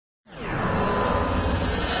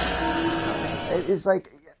it's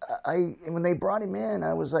like when they brought him in,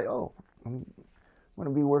 I was like, oh, I'm going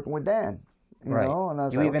to be working with Dan. You know, and I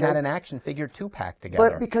was you like, even okay. had an action figure 2-pack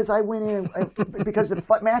together. But because I went in, because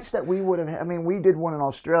the match that we would have, I mean, we did one in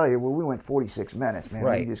Australia where we went 46 minutes, man.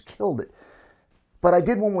 Right. We just killed it. But I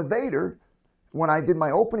did one with Vader when I did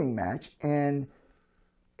my opening match, and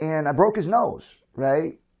I broke his nose,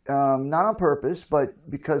 right? Not on purpose, but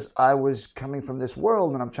because I was coming from this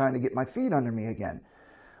world and I'm trying to get my feet under me again.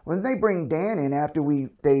 When they bring Dan in after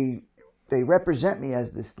they represent me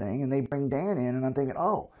as this thing, and they bring Dan in, and I'm thinking,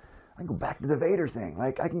 oh, I can go back to the Vader thing.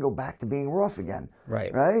 Like, I can go back to being rough again.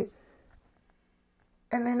 Right. Right?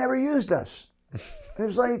 And they never used us. It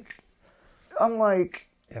was like, I'm like,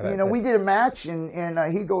 we did a match, and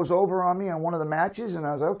he goes over on me on one of the matches, and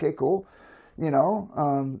I was like, okay, cool. They're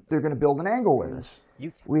going to build an angle with us.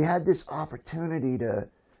 We had this opportunity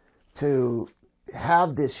to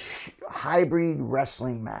have this hybrid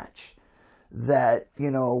wrestling match that,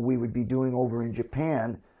 we would be doing over in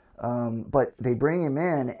Japan. But they bring him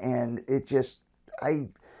in, and it just, I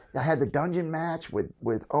had the dungeon match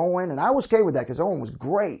with Owen, and I was okay with that because Owen was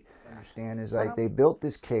great. I understand is like they built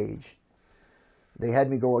this cage. They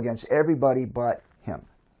had me go against everybody but him.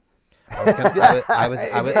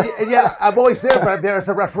 Yeah, I'm always there, but I'm there as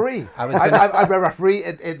a referee. I'm a referee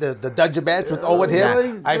in the dungeon match with Owen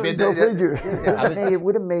here. Go figure. It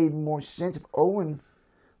would have made more sense if Owen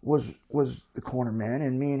was the corner man,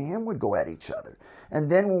 and me and him would go at each other. And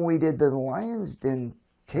then when we did the Lions Den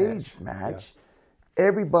cage match,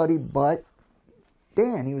 everybody but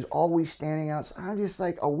Dan, he was always standing outside. I'm just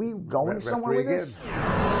like, are we going somewhere with this?